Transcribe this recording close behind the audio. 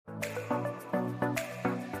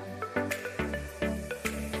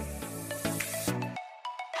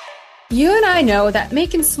You and I know that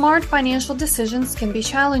making smart financial decisions can be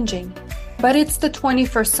challenging, but it's the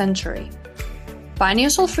 21st century.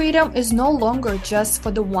 Financial freedom is no longer just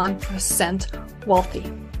for the 1%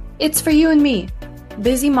 wealthy. It's for you and me,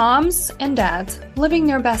 busy moms and dads living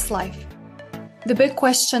their best life. The big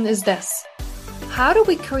question is this: how do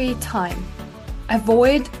we create time,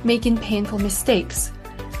 avoid making painful mistakes,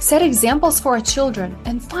 set examples for our children,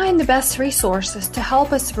 and find the best resources to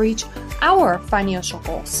help us reach our financial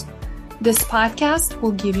goals? This podcast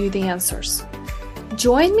will give you the answers.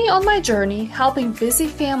 Join me on my journey helping busy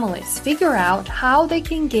families figure out how they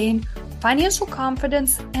can gain financial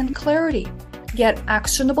confidence and clarity, get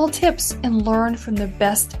actionable tips, and learn from the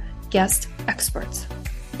best guest experts.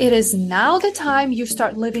 It is now the time you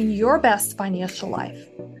start living your best financial life.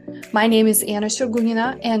 My name is Anna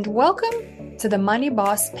Shurgunina, and welcome to the Money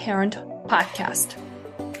Boss Parent Podcast.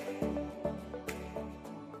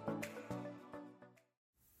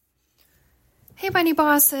 Hey, Money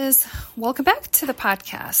Bosses. Welcome back to the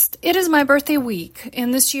podcast. It is my birthday week,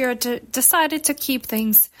 and this year I decided to keep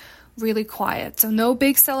things really quiet. So no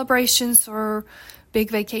big celebrations or big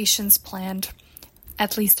vacations planned,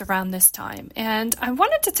 at least around this time. And I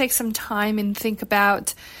wanted to take some time and think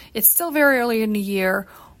about, it's still very early in the year,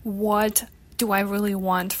 what do I really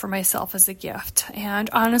want for myself as a gift? And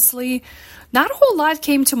honestly, not a whole lot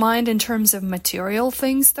came to mind in terms of material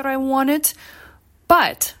things that I wanted,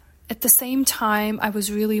 but at the same time, I was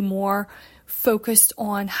really more focused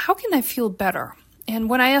on how can I feel better? And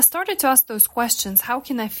when I started to ask those questions, how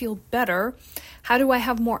can I feel better? How do I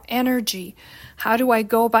have more energy? How do I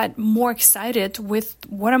go about more excited with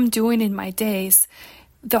what I'm doing in my days?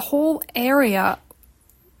 The whole area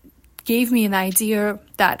gave me an idea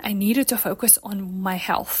that I needed to focus on my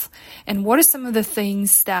health. And what are some of the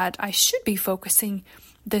things that I should be focusing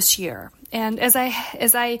this year? And as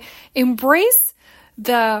I embrace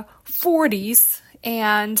the 40s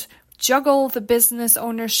and juggle the business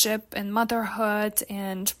ownership and motherhood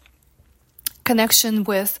and connection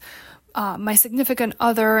with my significant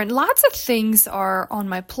other, and lots of things are on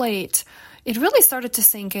my plate, it really started to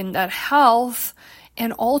sink in that health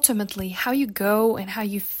and ultimately how you go and how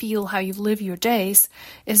you feel, how you live your days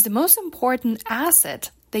is the most important asset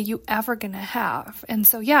that you ever gonna have. And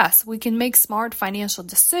so yes, we can make smart financial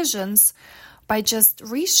decisions by just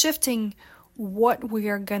reshifting what we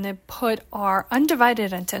are going to put our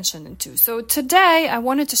undivided attention into. So today I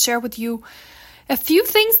wanted to share with you a few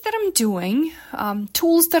things that I'm doing,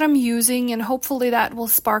 tools that I'm using, and hopefully that will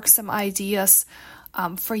spark some ideas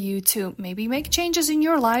for you to maybe make changes in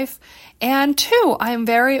your life. And two, I am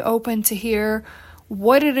very open to hear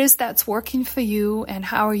what it is that's working for you and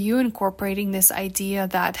how are you incorporating this idea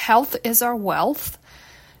that health is our wealth,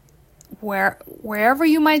 wherever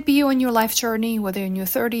you might be on your life journey, whether in your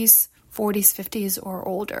 30s, 40s, 50s, or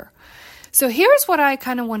older. So here's what I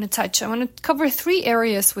kind of want to touch. I want to cover 3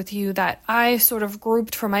 areas with you that I sort of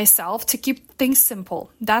grouped for myself to keep things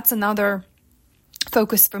simple. That's another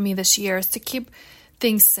focus for me this year, is to keep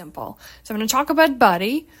things simple. So I'm going to talk about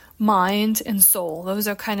body, mind, and soul. Those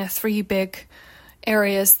are kind of 3 big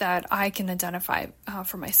areas that I can identify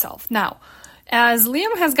for myself. Now, as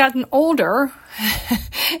Liam has gotten older,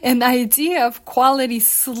 an idea of quality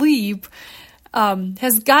sleep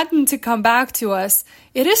has gotten to come back to us.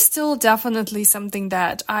 It is still definitely something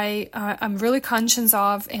that I'm really conscious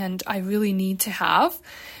of and I really need to have.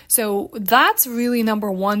 So that's really number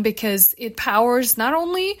 1, because it powers not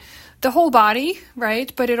only the whole body,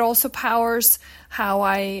 right, but it also powers how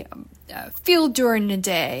I feel during the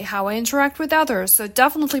day, how I interact with others. So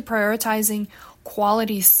definitely prioritizing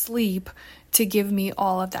quality sleep to give me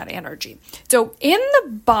all of that energy. So in the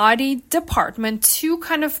body department, 2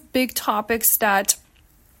 kind of big topics that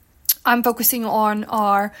I'm focusing on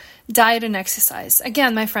are diet and exercise.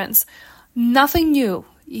 Again, my friends, nothing new.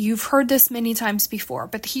 You've heard this many times before,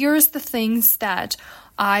 but here's the things that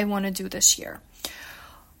I want to do this year.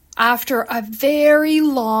 After a very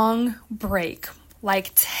long break,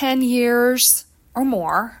 like 10 years or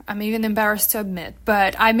more, I'm even embarrassed to admit,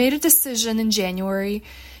 but I made a decision in January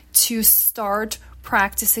to start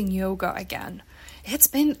practicing yoga again. It's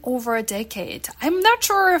been over a decade. I'm not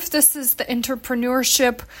sure if this is the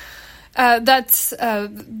entrepreneurship that's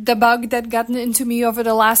the bug that gotten into me over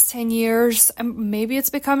the last 10 years. Maybe it's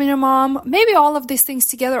becoming a mom, maybe all of these things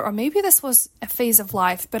together, or maybe this was a phase of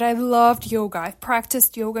life, but I loved yoga. I've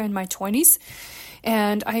practiced yoga in my 20s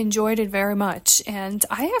and I enjoyed it very much. And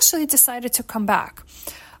I actually decided to come back.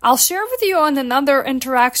 I'll share with you on another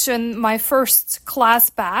interaction my first class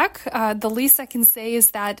back. The least I can say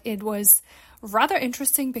is that it was rather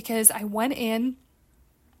interesting because I went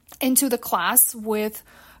into the class with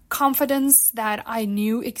confidence that I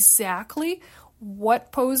knew exactly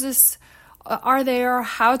what poses are there,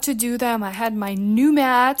 how to do them. I had my new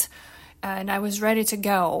mat and I was ready to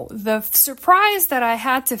go. The surprise that I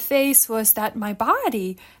had to face was that my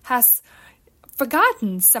body has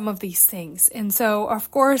forgotten some of these things. And so,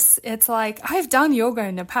 of course, it's like I've done yoga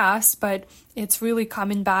in the past, but it's really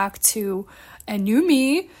coming back to a new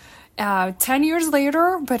me 10 years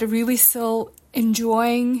later, but really still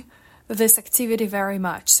enjoying this activity very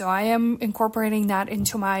much. So I am incorporating that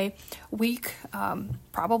into my week,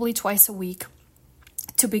 probably twice a week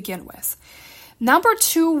to begin with. Number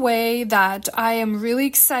 2 way that I am really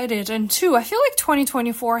excited, and 2, I feel like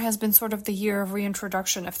 2024 has been sort of the year of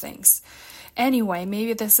reintroduction of things. Anyway,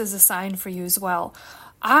 maybe this is a sign for you as well.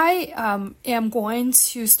 I am going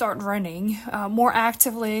to start running more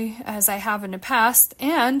actively as I have in the past,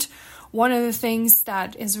 and one of the things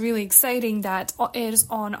that is really exciting that is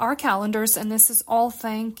on our calendars, and this is all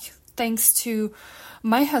thanks to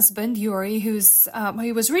my husband, Yuri, he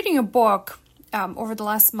was reading a book over the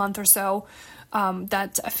last month or so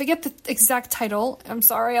that I forget the exact title. I'm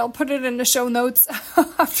sorry, I'll put it in the show notes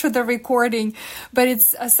after the recording, but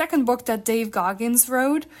it's a second book that Dave Goggins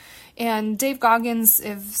wrote. And Dave Goggins,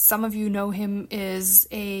 if some of you know him, is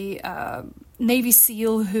a Navy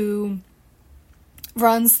SEAL who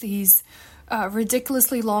runs these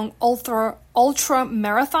ridiculously long ultra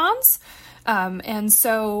marathons. And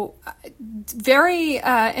so very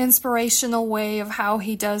inspirational way of how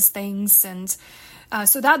he does things. And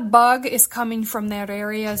so that bug is coming from that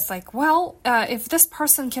area. It's like, well, if this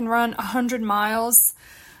person can run 100 miles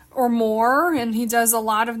or more, and he does a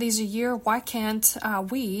lot of these a year, why can't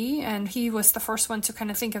we? And he was the first one to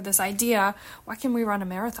kind of think of this idea, why can't we run a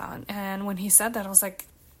marathon? And when he said that, I was like,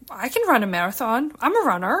 I can run a marathon. I'm a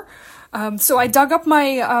runner. So I dug up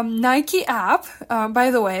my Nike app.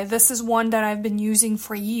 By the way, this is one that I've been using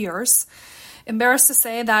for years. Embarrassed to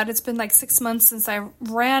say that it's been like 6 months since I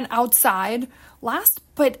ran outside last,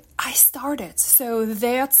 but I started. So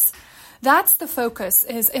that's the focus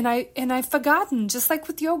and I've forgotten, just like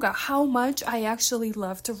with yoga, how much I actually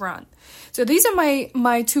love to run. So these are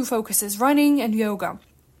my 2 focuses, running and yoga.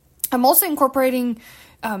 I'm also incorporating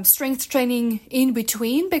strength training in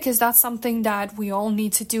between, because that's something that we all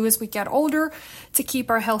need to do as we get older to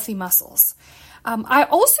keep our healthy muscles. I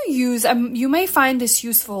also use, you may find this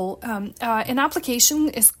useful, an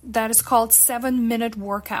application that is called 7-Minute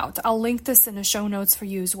Workout. I'll link this in the show notes for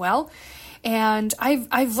you as well. And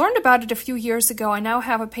I've learned about it a few years ago. I now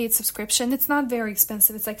have a paid subscription. It's not very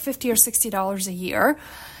expensive. It's like $50 or $60 a year.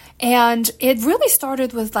 And it really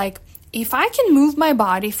started with like, if I can move my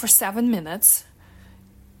body for 7 minutes,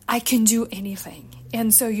 I can do anything.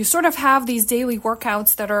 And so you sort of have these daily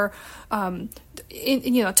workouts that are,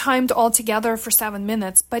 timed all together for 7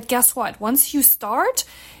 minutes. But guess what? Once you start,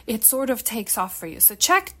 it sort of takes off for you. So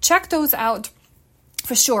check those out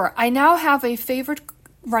for sure. I now have a favorite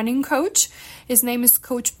running coach. His name is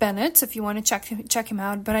Coach Bennett, if you want to check him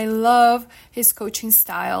out. But I love his coaching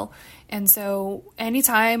style. And so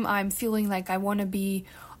anytime I'm feeling like I want to be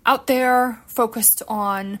out there focused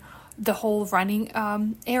on the whole running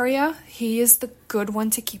area, he is the good one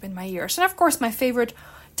to keep in my ears. And of course, my favorite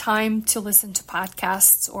time to listen to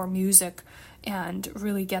podcasts or music and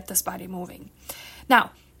really get this body moving.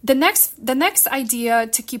 Now, the next idea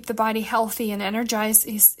to keep the body healthy and energized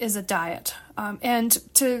is a diet. And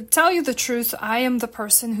to tell you the truth, I am the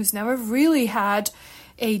person who's never really had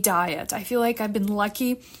a diet. I feel like I've been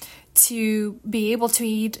lucky to be able to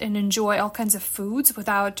eat and enjoy all kinds of foods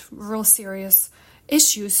without real serious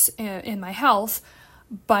issues in my health.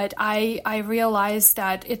 But I realize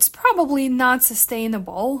that it's probably not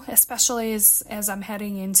sustainable, especially as I'm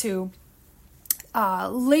heading into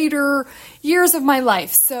later years of my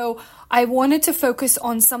life. So I wanted to focus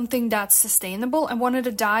on something that's sustainable. I wanted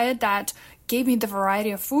a diet that gave me the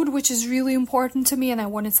variety of food, which is really important to me. And I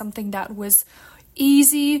wanted something that was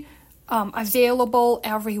easy, available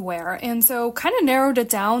everywhere. And so kind of narrowed it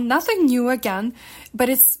down, nothing new again, but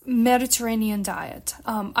it's Mediterranean diet.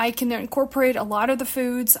 I can incorporate a lot of the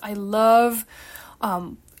foods. I love,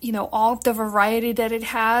 all the variety that it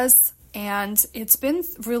has. And it's been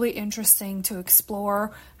really interesting to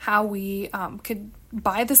explore how we could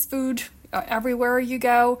buy this food everywhere you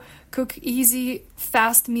go, cook easy,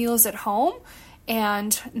 fast meals at home,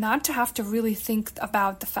 and not to have to really think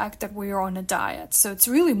about the fact that we are on a diet. So it's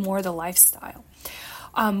really more the lifestyle.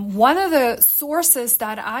 One of the sources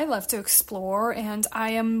that I love to explore, and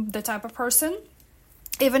I am the type of person,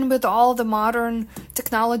 even with all the modern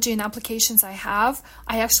technology and applications I have,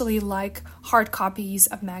 I actually like hard copies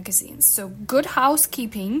of magazines. So Good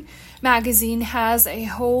Housekeeping magazine has a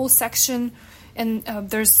whole section and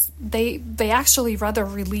they actually rather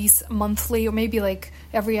release monthly or maybe like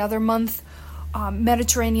every other month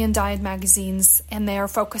Mediterranean diet magazines, and they are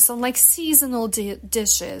focused on like seasonal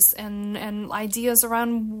dishes and ideas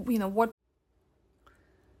around what.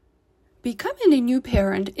 Becoming a new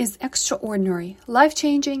parent is extraordinary,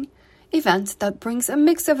 life-changing event that brings a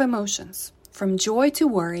mix of emotions, from joy to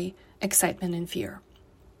worry, excitement and fear.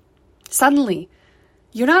 Suddenly,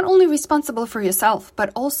 you're not only responsible for yourself,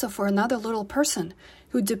 but also for another little person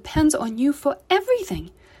who depends on you for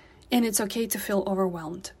everything. And it's okay to feel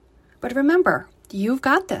overwhelmed. But remember, you've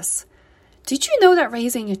got this. Did you know that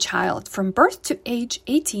raising a child from birth to age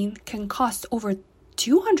 18 can cost over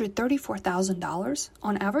 $234,000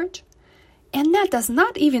 on average? And that does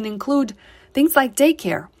not even include things like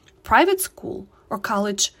daycare, private school, or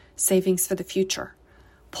college savings for the future.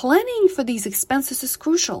 Planning for these expenses is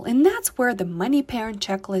crucial, and that's where the Money Parent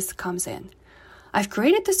Checklist comes in. I've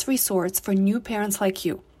created this resource for new parents like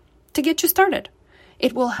you to get you started.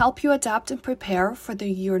 It will help you adapt and prepare for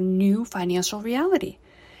your new financial reality.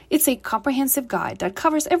 It's a comprehensive guide that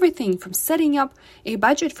covers everything from setting up a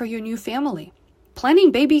budget for your new family,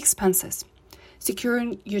 planning baby expenses,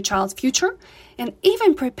 securing your child's future, and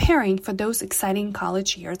even preparing for those exciting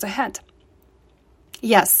college years ahead.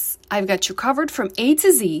 Yes, I've got you covered from A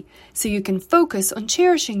to Z so you can focus on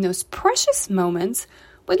cherishing those precious moments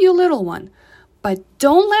with your little one. But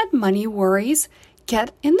don't let money worries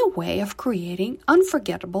get in the way of creating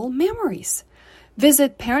unforgettable memories.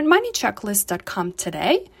 Visit parentmoneychecklist.com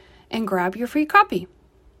today and grab your free copy.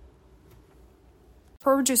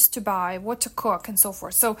 Produce to buy, what to cook, and so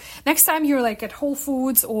forth. So next time you're like at Whole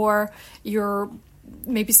Foods or you're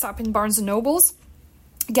maybe stopping Barnes and Nobles,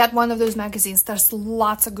 get one of those magazines. There's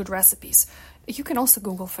lots of good recipes. You can also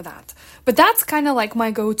Google for that. But that's kind of like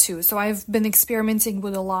my go-to. So I've been experimenting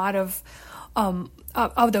with a lot of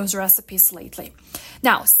those recipes lately.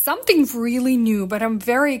 Now, something really new, but I'm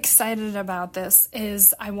very excited about this,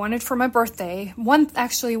 is I wanted for my birthday, one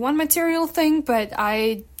material thing, but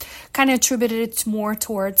I kind of attributed it more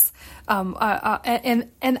towards an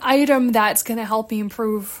item that's going to help me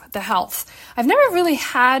improve the health. I've never really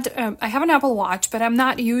had, I have an Apple Watch, but I'm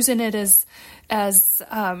not using it as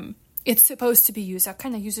it's supposed to be used. I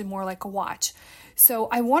kind of use it more like a watch. So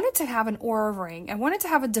I wanted to have an Oura Ring. I wanted to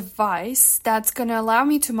have a device that's going to allow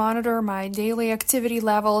me to monitor my daily activity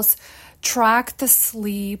levels, track the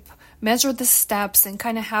sleep, measure the steps, and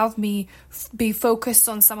kind of have me be focused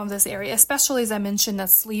on some of this area, especially as I mentioned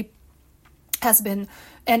that sleep has been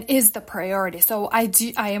and is the priority. So I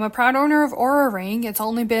am a proud owner of Oura Ring. It's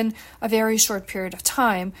only been a very short period of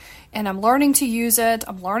time, and I'm learning to use it.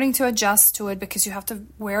 I'm learning to adjust to it because you have to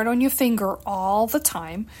wear it on your finger all the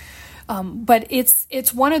time. But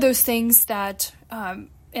it's one of those things that, and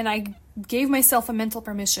I gave myself a mental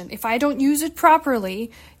permission. If I don't use it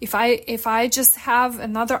properly, if I just have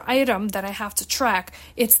another item that I have to track,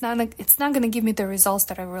 it's not going to give me the results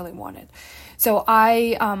that I really wanted. So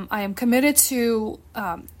I am committed to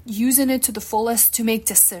using it to the fullest to make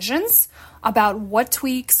decisions about what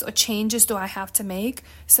tweaks or changes do I have to make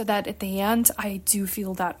so that at the end I do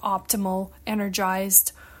feel that optimal,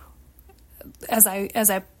 energized as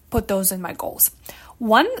I put those in my goals.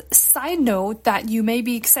 One side note that you may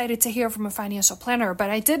be excited to hear from a financial planner, but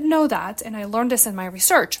I did know that, and I learned this in my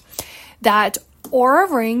research, that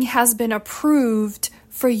Oura Ring has been approved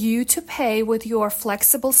for you to pay with your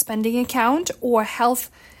flexible spending account or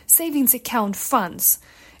health savings account funds.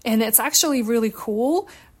 And it's actually really cool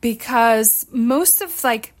because most of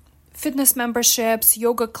like fitness memberships,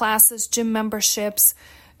 yoga classes, gym memberships,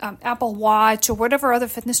 Apple Watch, or whatever other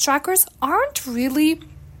fitness trackers aren't really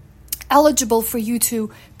eligible for you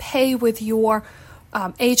to pay with your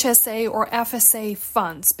HSA or FSA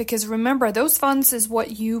funds, because remember, those funds is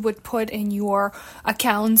what you would put in your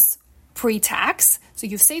accounts pre-tax. So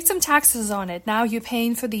you've saved some taxes on it. Now you're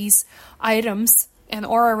paying for these items, and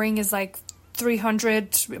Oura Ring is like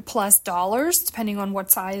 $300+ depending on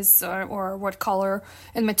what size or what color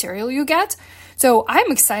and material you get. So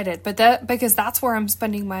I'm excited, because that's where I'm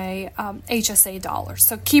spending my HSA dollars.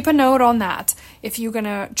 So keep a note on that if you're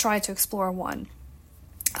gonna try to explore one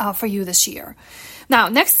for you this year. Now,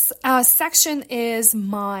 next section is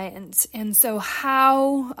mind, and so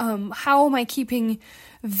how am I keeping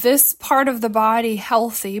this part of the body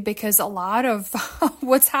healthy? Because a lot of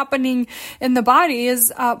what's happening in the body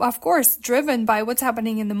is, of course, driven by what's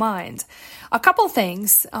happening in the mind. A couple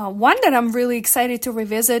things. One that I'm really excited to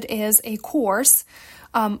revisit is a course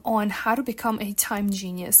on how to become a time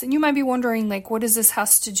genius. And you might be wondering, like, what does this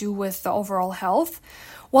has to do with the overall health?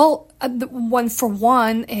 Well, the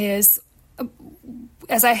one is,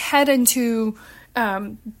 as I head into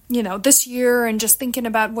this year and just thinking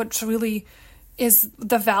about what really is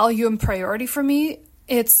the value and priority for me,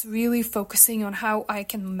 it's really focusing on how I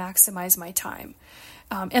can maximize my time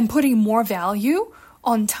and putting more value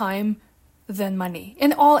on time than money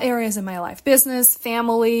in all areas of my life, business,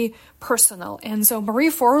 family, personal. And so Marie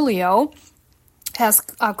Forleo has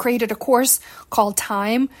created a course called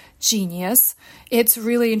Time Genius. It's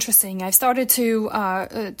really interesting. I started to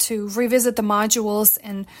revisit the modules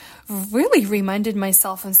and really reminded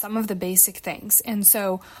myself on some of the basic things. And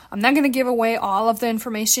so I'm not going to give away all of the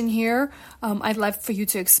information here. I'd love for you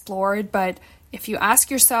to explore it. But if you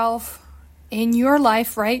ask yourself in your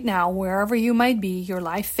life right now, wherever you might be, your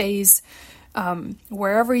life phase,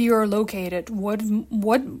 wherever you're located, what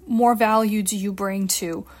more value do you bring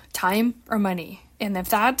to time or money? And if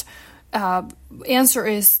that answer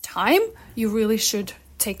is time, you really should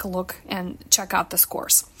take a look and check out this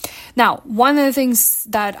course. Now, one of the things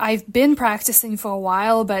that I've been practicing for a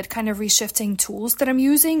while, but kind of reshifting tools that I'm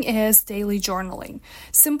using, is daily journaling.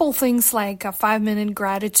 Simple things like a 5-minute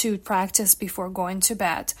gratitude practice before going to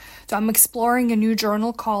bed. So I'm exploring a new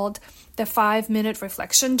journal called the 5-Minute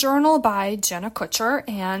Reflection Journal by Jenna Kutcher,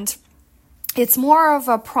 and it's more of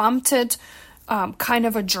a prompted kind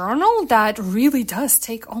of a journal that really does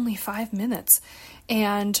take only 5 minutes.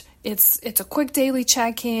 And it's a quick daily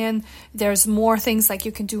check-in. There's more things like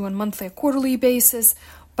you can do on monthly or quarterly basis,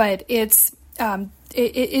 but it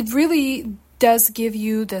really does give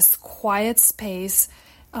you this quiet space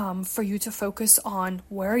for you to focus on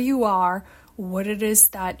where you are, what it is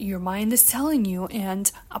that your mind is telling you, and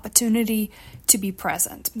opportunity to be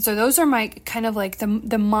present. So those are my kind of like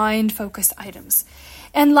the mind-focused items.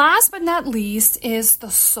 And last but not least is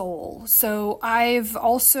the soul. So I've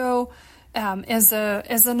also, as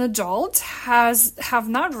an adult, have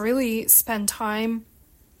not really spent time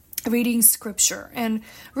reading scripture, and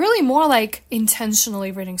really more like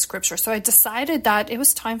intentionally reading scripture. So I decided that it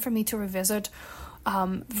was time for me to revisit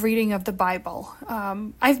reading of the Bible.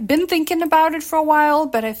 I've been thinking about it for a while,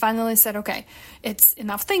 but I finally said, okay, it's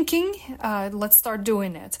enough thinking. Let's start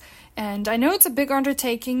doing it. And I know it's a big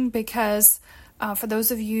undertaking because for those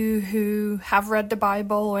of you who have read the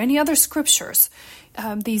Bible or any other scriptures,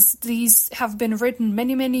 these have been written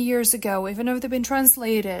many, many years ago, even though they've been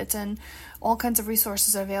translated and all kinds of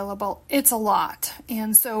resources available. It's a lot.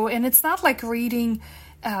 And it's not like reading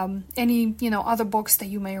any, other books that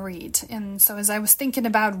you may read. And so as I was thinking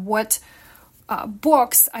about what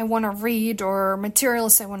books I want to read or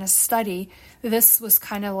materials I want to study, this was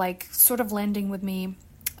kind of like sort of landing with me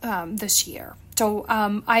this year. So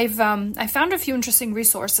I found a few interesting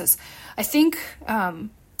resources. I think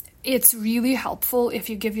it's really helpful if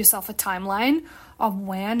you give yourself a timeline of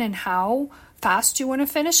when and how fast you want to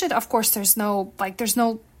finish it. Of course, there's no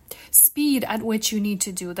speed at which you need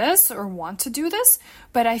to do this or want to do this,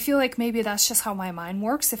 but I feel like maybe that's just how my mind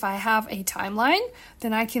works. If I have a timeline,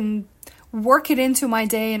 then I can work it into my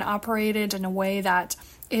day and operate it in a way that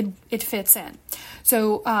it fits in.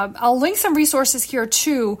 So I'll link some resources here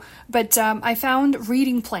too, but I found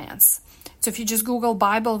reading plans. So if you just Google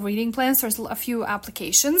Bible reading plans, there's a few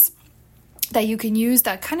applications that you can use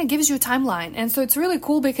that kind of gives you a timeline. And so it's really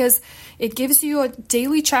cool because it gives you a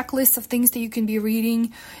daily checklist of things that you can be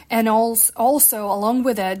reading. And also along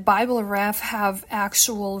with it, Bible Ref have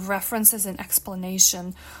actual references and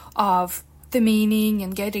explanation of the meaning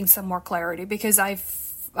and getting some more clarity, because I've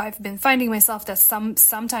been finding myself that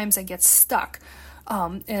sometimes I get stuck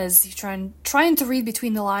as trying to read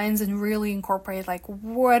between the lines and really incorporate, like,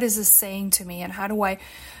 what is this saying to me, and how do I,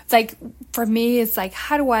 for me, it's like,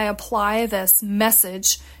 how do I apply this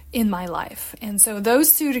message in my life? And so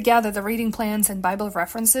those two together, the reading plans and Bible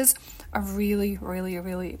references, are really, really,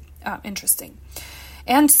 really interesting.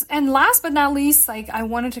 And last but not least, I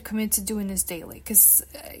wanted to commit to doing this daily, because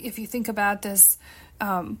if you think about this,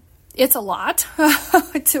 it's a lot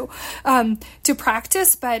to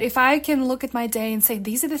practice, but if I can look at my day and say,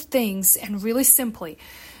 these are the things, and really simply,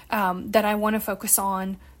 that I want to focus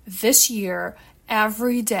on this year,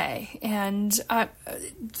 every day. And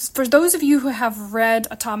for those of you who have read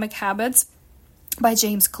Atomic Habits by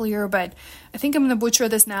James Clear, but I think I'm going to butcher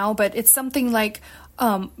this now, but it's something like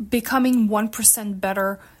becoming 1%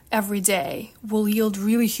 better every day will yield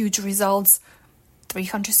really huge results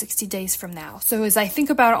 360 days from now. So as I think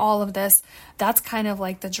about all of this, that's kind of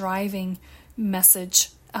like the driving message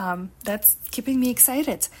that's keeping me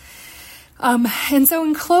excited. And so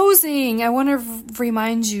in closing, I want to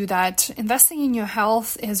remind you that investing in your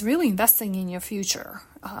health is really investing in your future.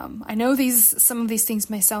 I know some of these things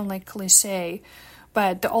may sound like cliche,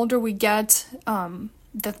 but the older we get,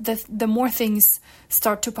 the more things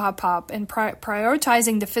start to pop up, and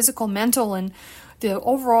prioritizing the physical, mental, and the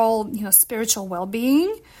overall, spiritual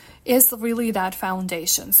well-being is really that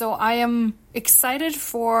foundation. So I am excited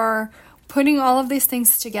for putting all of these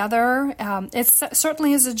things together. It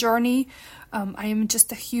certainly is a journey. I am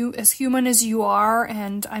just as human as you are,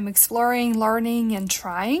 and I'm exploring, learning, and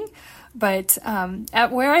trying. But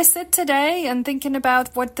at where I sit today and thinking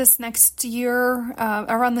about what this next year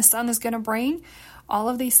around the sun is going to bring, all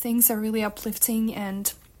of these things are really uplifting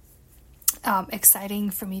and exciting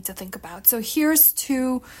for me to think about. So here's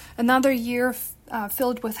to another year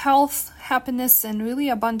filled with health, happiness, and really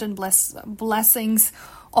abundant blessings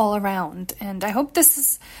all around. And I hope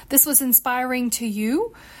this was inspiring to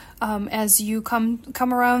you as you come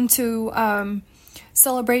around to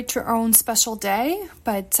celebrate your own special day.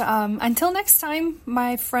 But until next time,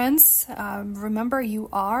 my friends, remember, you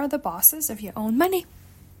are the bosses of your own money.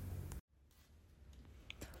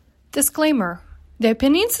 Disclaimer. The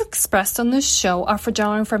opinions expressed on this show are for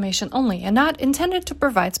general information only and not intended to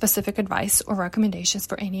provide specific advice or recommendations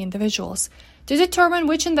for any individuals. To determine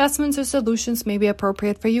which investments or solutions may be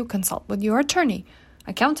appropriate for you, consult with your attorney,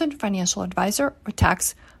 accountant, financial advisor, or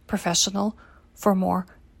tax professional for more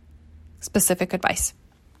specific advice.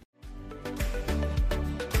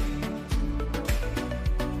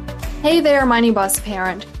 Hey there, Money Boss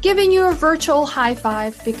parent, giving you a virtual high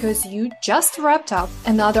five because you just wrapped up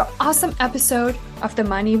another awesome episode of the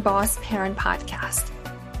Money Boss Parent Podcast.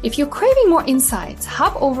 If you're craving more insights,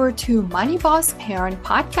 hop over to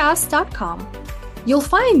moneybossparentpodcast.com. You'll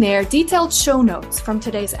find there detailed show notes from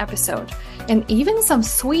today's episode and even some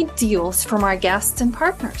sweet deals from our guests and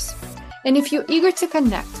partners. And if you're eager to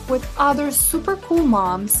connect with other super cool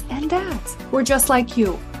moms and dads who are just like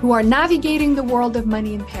you, who are navigating the world of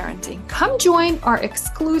money and parenting, come join our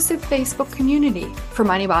exclusive Facebook community for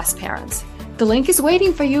Money Boss Parents. The link is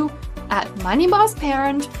waiting for you at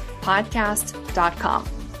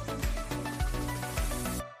moneybossparentpodcast.com.